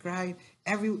 feared, cried,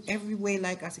 every way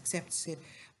like us except sin.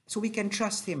 So we can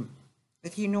trust him,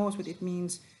 that he knows what it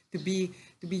means to be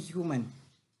human.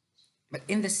 But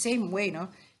in the same way,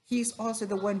 he is also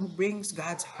the one who brings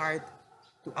God's heart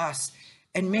to us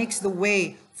and makes the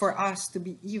way for us to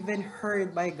be even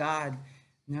heard by God,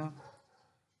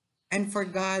 and for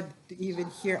God to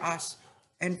even hear us,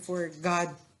 and for God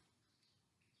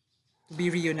to be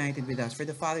reunited with us, for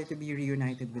the Father to be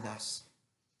reunited with us.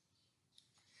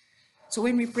 So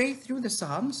when we pray through the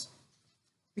Psalms,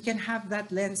 we can have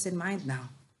that lens in mind now.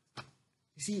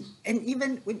 You see, and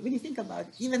even when you think about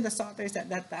it, even the Psalters at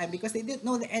that time, because they didn't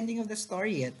know the ending of the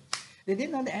story yet. They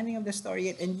didn't know the ending of the story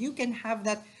yet. And you can have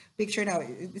that picture now.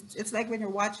 It's like when you're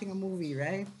watching a movie,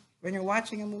 right? When you're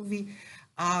watching a movie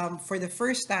for the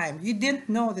first time, you didn't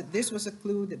know that this was a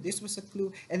clue, that this was a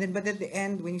clue. And then, but at the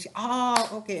end, when you say,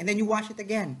 oh, okay, and then you watch it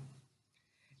again.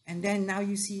 And then now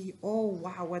you see, oh,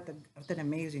 wow, what an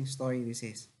amazing story this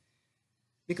is.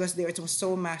 Because it was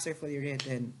so masterfully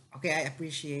written. Okay, I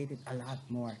appreciate it a lot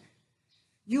more.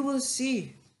 You will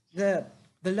see the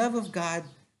love of God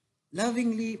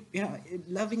lovingly,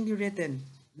 lovingly written,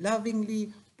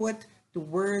 lovingly put to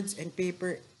words and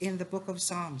paper in the book of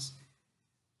Psalms.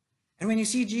 And when you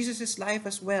see Jesus' life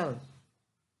as well,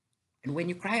 and when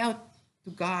you cry out to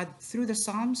God through the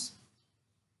Psalms,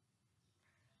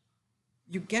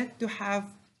 you get to have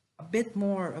a bit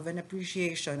more of an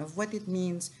appreciation of what it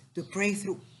means to pray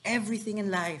through everything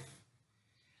in life.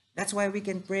 That's why we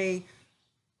can pray.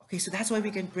 Okay, so that's why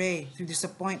we can pray through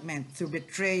disappointment, through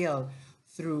betrayal,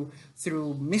 through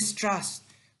mistrust,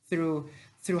 through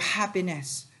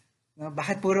happiness.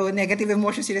 Bakit puro negative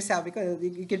emotions sinasabi ko?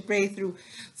 You can pray through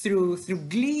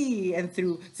glee and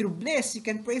through bliss. You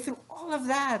can pray through all of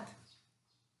that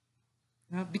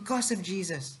because of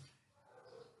Jesus.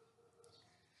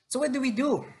 So what do we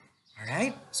do? All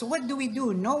right. So what do we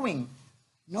do, knowing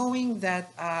that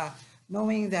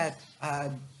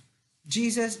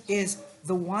Jesus is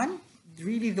the one,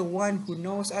 really the one who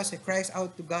knows us and cries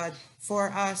out to God for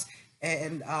us,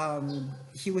 and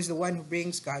he was the one who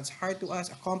brings God's heart to us,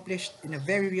 accomplished in a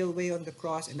very real way on the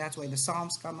cross, and that's why the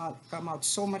Psalms come out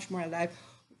so much more alive.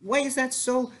 Why is that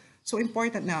so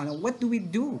important now? Now, what do we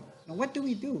do?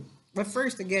 Well,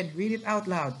 first, again, read it out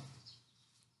loud.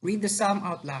 Read the Psalm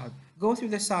out loud. Go through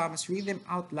the Psalms, read them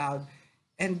out loud,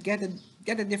 and get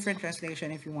a different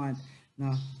translation if you want.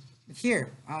 No, but here,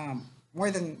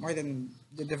 more than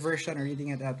the version or reading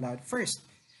it out loud. First,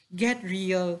 get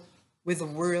real with the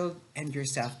world and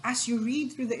yourself. As you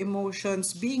read through the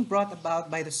emotions being brought about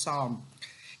by the Psalm,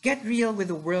 get real with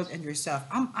the world and yourself.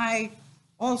 Am I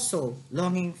also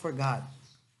longing for God?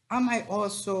 Am I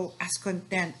also as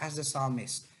content as the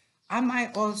psalmist? Am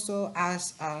I also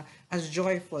as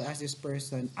joyful as this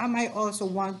person? Am I also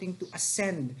wanting to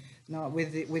ascend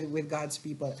with God's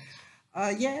people?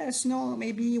 Yes, no,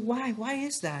 maybe. Why? Why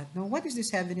is that? No, what is this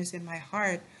heaviness in my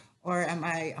heart? Or am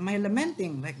I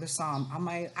lamenting like the psalm? Am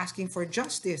I asking for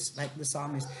justice like the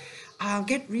psalmist?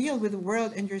 Get real with the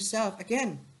world and yourself.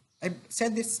 Again, I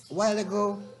said this a while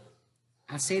ago.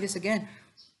 I'll say this again.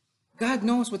 God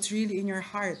knows what's really in your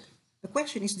heart. The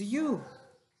question is, do you?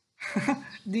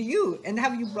 Do you? And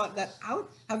have you brought that out?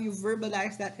 Have you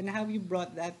verbalized that? And have you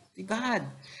brought that to God?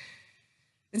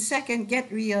 And second,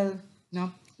 get real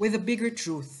with the bigger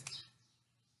truth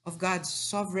of God's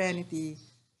sovereignty,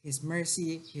 His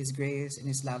mercy, His grace, and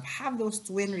His love. Have those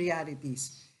twin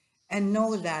realities and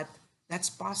know that that's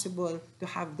possible to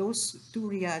have those two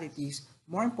realities,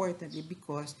 more importantly,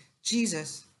 because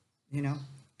Jesus,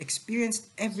 experienced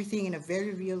everything in a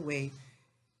very real way,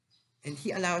 and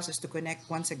He allows us to connect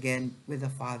once again with the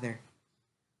Father.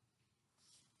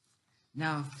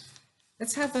 Now,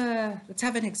 let's have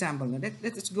an example.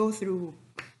 Let's go through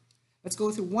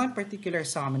one particular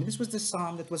psalm, and this was the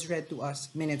psalm that was read to us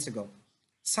minutes ago,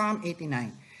 Psalm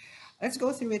 89. Let's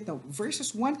go through it now.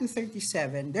 Verses 1 to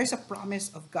 37, there's a promise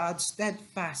of God's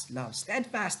steadfast love,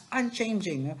 steadfast,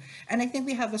 unchanging. And I think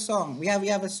we have a song. We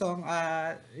have a song,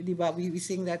 diba? We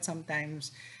sing that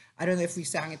sometimes. I don't know if we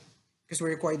sang it because we're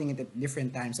recording it at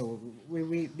different times. So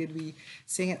did we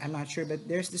sing it? I'm not sure. But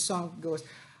there's the song that goes,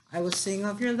 I will sing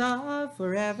of your love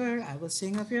forever. I will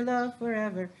sing of your love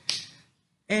forever.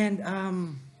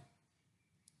 And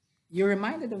you're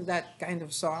reminded of that kind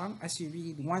of song as you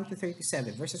read 1 to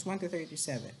 37, verses 1 to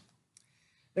 37.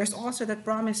 There's also that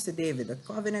promise to David, that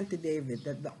covenant to David,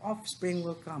 that the offspring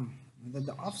will come,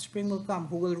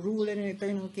 who will rule in an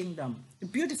eternal kingdom.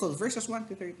 Beautiful, verses 1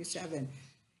 to 37.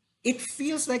 It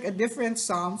feels like a different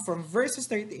psalm from verses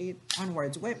 38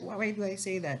 onwards. Why do I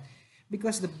say that?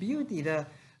 Because the beauty, the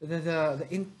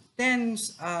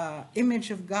intense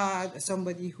image of God as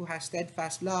somebody who has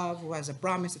steadfast love, who has a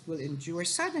promise that will endure,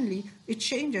 suddenly it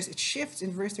changes, it shifts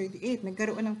in verse 38.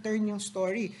 Nagkaroon ng turn yung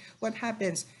story. What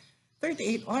happens?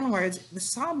 38 onwards, the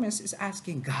psalmist is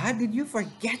asking, God, did you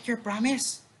forget your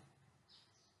promise?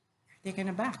 You're taken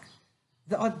aback.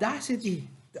 The audacity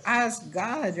to ask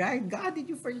God, right? God, did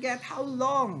you forget? How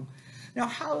long? Now,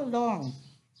 how long?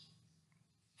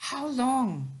 How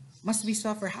long must we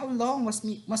suffer? How long must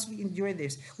we endure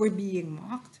this? We're being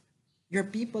mocked. Your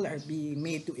people are being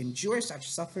made to endure such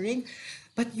suffering,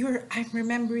 but I'm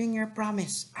remembering your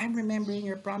promise. I'm remembering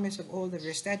your promise of old, of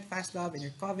your steadfast love and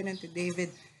your covenant to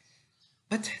David.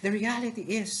 But the reality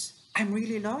is, I'm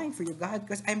really longing for you, God,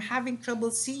 because I'm having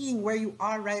trouble seeing where you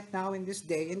are right now in this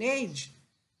day and age.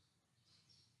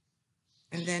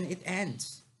 And then it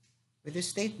ends with this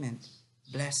statement,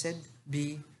 blessed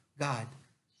be God.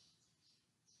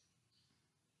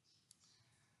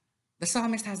 The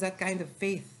psalmist has that kind of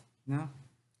faith. No?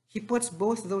 He puts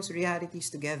both those realities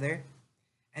together,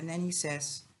 and then he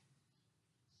says,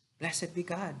 blessed be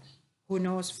God, who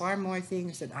knows far more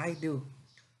things than I do,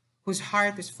 whose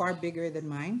heart is far bigger than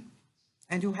mine,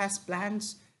 and who has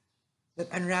plans that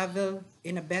unravel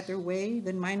in a better way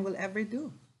than mine will ever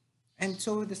do. And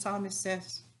so the psalmist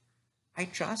says, I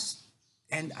trust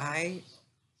and I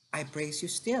praise you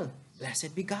still.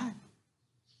 Blessed be God.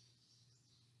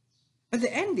 But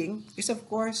the ending is, of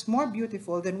course, more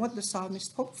beautiful than what the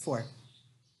psalmist hoped for.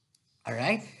 All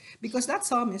right? Because that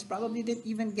psalmist probably didn't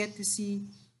even get to see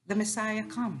the Messiah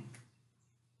come.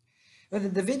 But the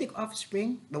Davidic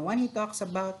offspring, the one he talks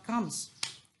about, comes.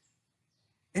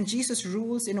 And Jesus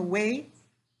rules in a way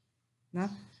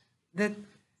that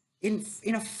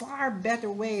in a far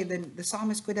better way than the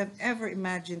psalmist could have ever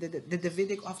imagined that the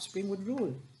Davidic offspring would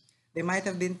rule. They might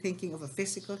have been thinking of a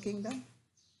physical kingdom,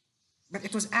 but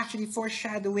it was actually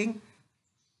foreshadowing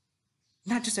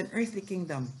not just an earthly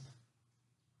kingdom.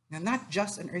 Now, not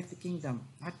just an earthly kingdom,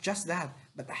 not just that,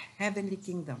 but a heavenly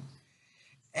kingdom.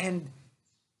 And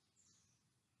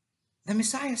the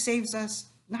Messiah saves us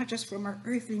not just from our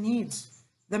earthly needs.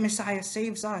 The Messiah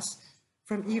saves us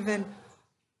from even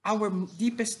our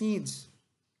deepest needs,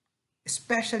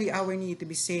 especially our need to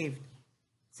be saved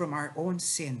from our own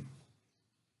sin.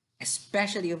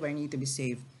 Especially of our need to be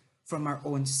saved from our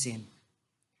own sin.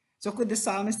 So could the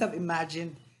psalmist have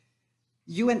imagined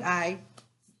you and I,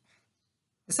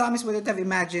 the psalmist wouldn't have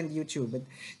imagined YouTube, but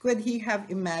could he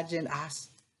have imagined us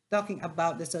talking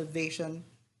about the salvation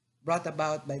brought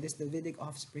about by this Davidic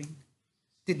offspring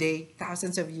today,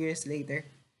 thousands of years later?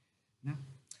 No?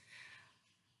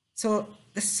 So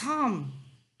the psalm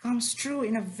comes true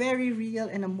in a very real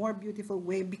and a more beautiful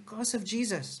way because of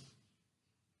Jesus.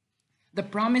 The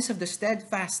promise of the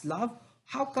steadfast love.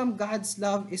 How come God's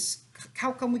love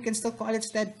how come we can still call it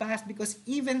steadfast? Because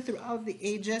even throughout the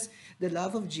ages, the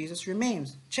love of Jesus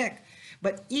remains. Check.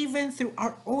 But even through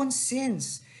our own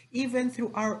sins, even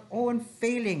through our own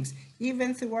failings,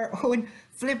 even through our own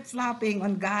flip-flopping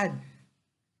on God,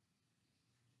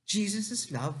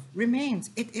 Jesus' love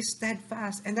remains. It is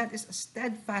steadfast, and that is a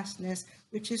steadfastness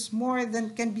which is more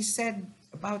than can be said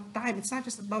about time. It's not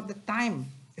just about the time.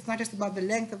 It's not just about the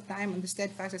length of time and the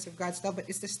steadfastness of God's love, but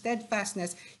it's the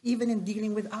steadfastness even in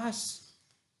dealing with us.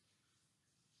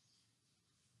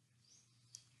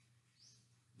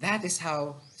 That is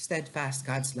how steadfast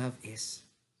God's love is.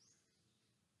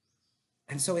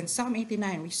 And so in Psalm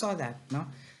 89, we saw that. No?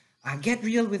 Get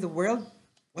real with the world,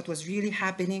 what was really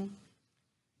happening.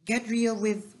 Get real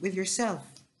with yourself.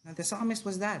 Now, the psalmist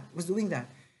was doing that.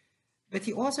 But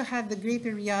he also had the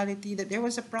greater reality that there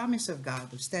was a promise of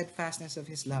God, of steadfastness of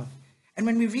his love. And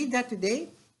when we read that today,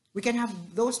 we can have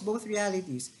those both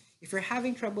realities. If you're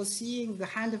having trouble seeing the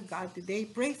hand of God today,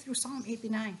 pray through Psalm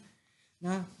 89.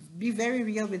 Now, be very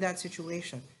real with that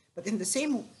situation. But at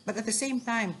the same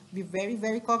time, be very,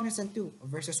 very cognizant too of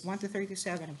verses 1 to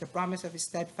 37 of the promise of his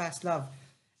steadfast love.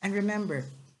 And remember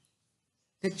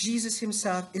that Jesus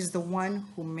himself is the one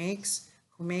who makes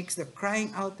the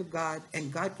crying out to God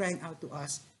and God crying out to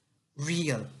us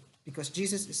real. Because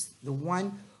Jesus is the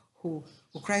one who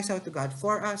cries out to God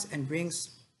for us and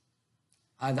brings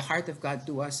the heart of God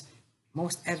to us,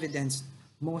 most evidenced,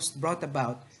 most brought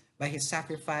about by his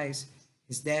sacrifice,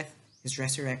 his death, his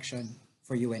resurrection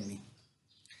for you and me.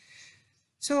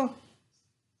 So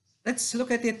let's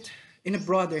look at it in a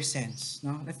broader sense.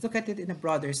 No? Let's look at it in a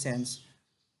broader sense.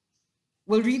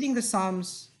 While reading the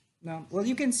Psalms,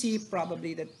 you can see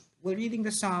probably that while reading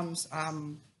the Psalms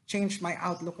changed my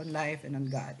outlook on life and on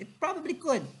God. It probably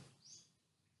could.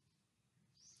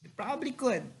 It probably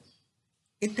could.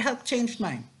 It helped change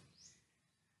mine.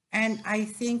 And I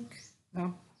think,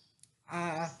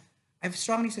 I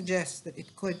strongly suggest that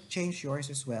it could change yours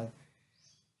as well.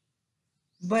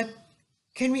 But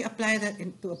can we apply that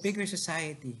into a bigger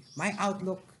society? My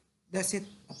outlook, does it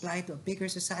apply to a bigger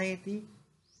society?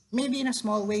 Maybe in a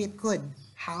small way it could.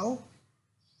 How?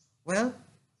 Well,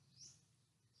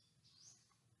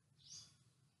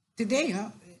 today,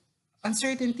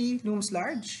 uncertainty looms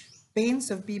large. Pains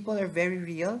of people are very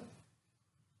real.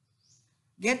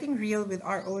 Getting real with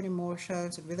our own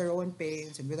emotions and with our own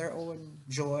pains and with our own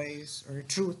joys or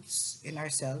truths in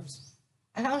ourselves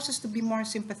allows us to be more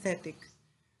sympathetic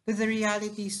to the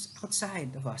realities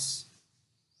outside of us.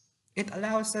 It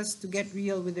allows us to get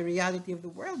real with the reality of the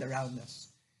world around us.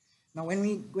 Now, when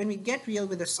we get real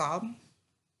with the psalm,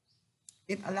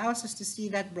 it allows us to see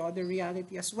that broader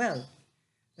reality as well.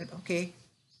 That, okay,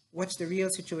 what's the real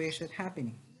situation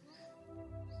happening?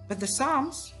 But the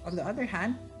Psalms, on the other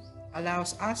hand,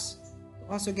 allows us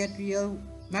to also get real,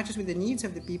 not just with the needs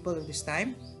of the people of this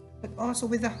time, but also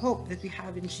with the hope that we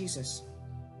have in Jesus.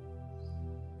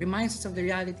 Reminds us of the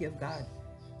reality of God.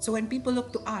 So when people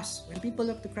look to us, when people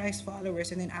look to Christ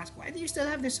followers and then ask, why do you still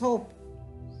have this hope?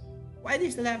 Why do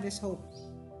you still have this hope?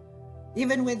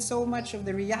 Even with so much of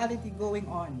the reality going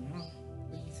on,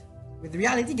 with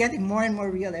reality getting more and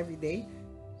more real every day,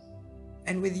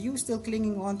 and with you still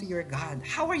clinging on to your God,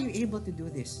 how are you able to do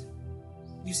this?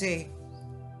 You say,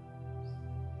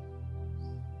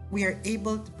 we are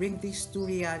able to bring these two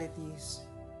realities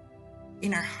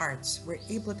in our hearts. We're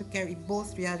able to carry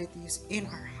both realities in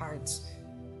our hearts.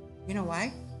 You know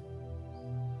why?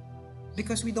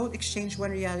 Because we don't exchange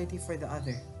one reality for the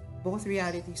other. Both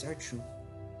realities are true.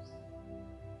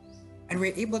 And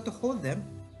we're able to hold them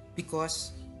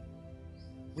because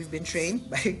we've been trained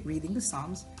by reading the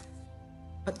Psalms,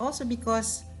 but also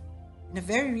because in a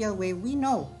very real way, we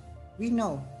know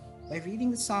by reading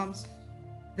the Psalms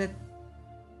that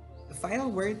the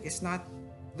final word is not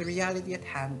the reality at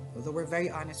hand, although we're very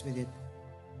honest with it,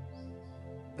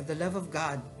 but the love of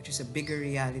God, which is a bigger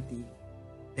reality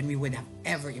than we would have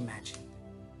ever imagined.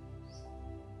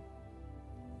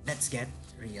 Let's get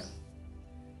real.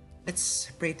 Let's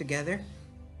pray together.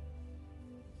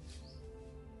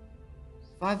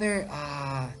 Father,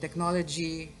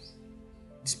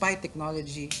 despite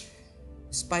technology,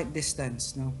 despite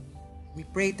distance, we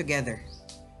pray together.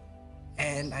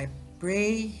 And I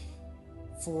pray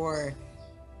for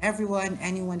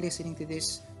anyone listening to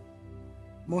this,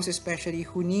 most especially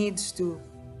who needs to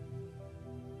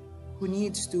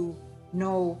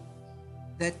know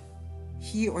that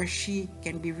he or she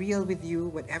can be real with you,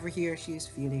 whatever he or she is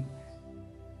feeling.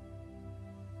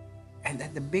 And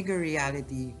that the bigger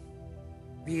reality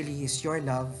really is your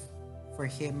love for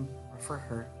him or for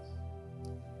her.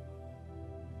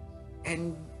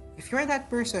 And if you're that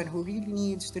person who really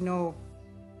needs to know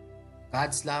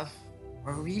God's love,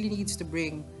 or who really needs to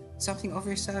bring something of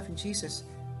yourself in Jesus,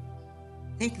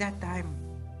 take that time.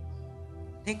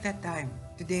 Take that time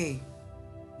today.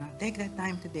 Take that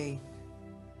time today.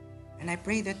 And I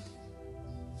pray that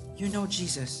you know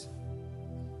Jesus.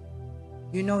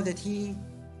 You know that His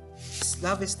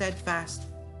love is steadfast,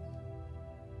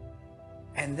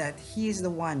 and that He is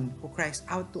the one who cries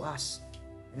out to us,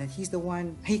 and that He's the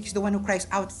one who cries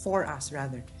out for us,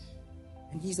 rather.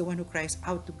 And He's the one who cries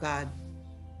out to God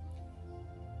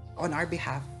on our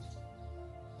behalf.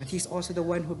 But He's also the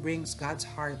one who brings God's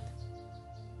heart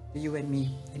to you and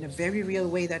me in a very real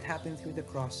way that happened through the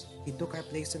cross. He took our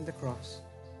place on the cross.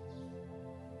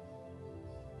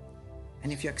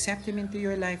 And if you accept Him into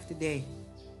your life today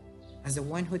as the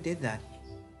one who did that,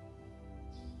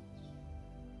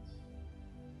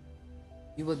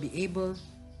 you will be able to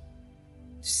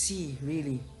see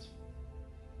really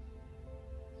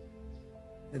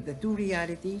that the two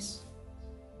realities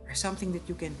are something that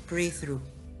you can pray through.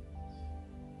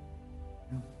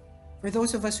 For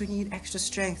those of us who need extra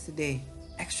strength today,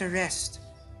 extra rest,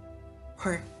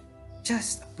 or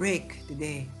just a break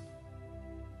today,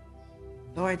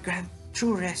 Lord, grant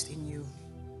true rest in you,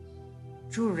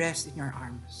 true rest in your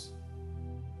arms.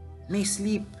 May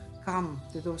sleep come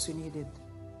to those who need it.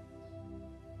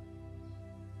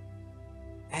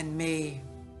 And may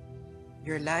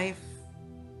your life,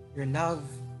 your love,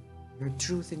 your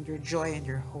truth, and your joy and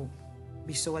your hope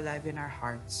be so alive in our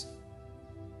hearts.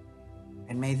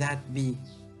 And may that be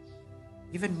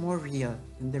even more real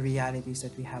than the realities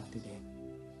that we have today.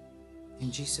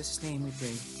 In Jesus' name we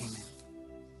pray. Amen.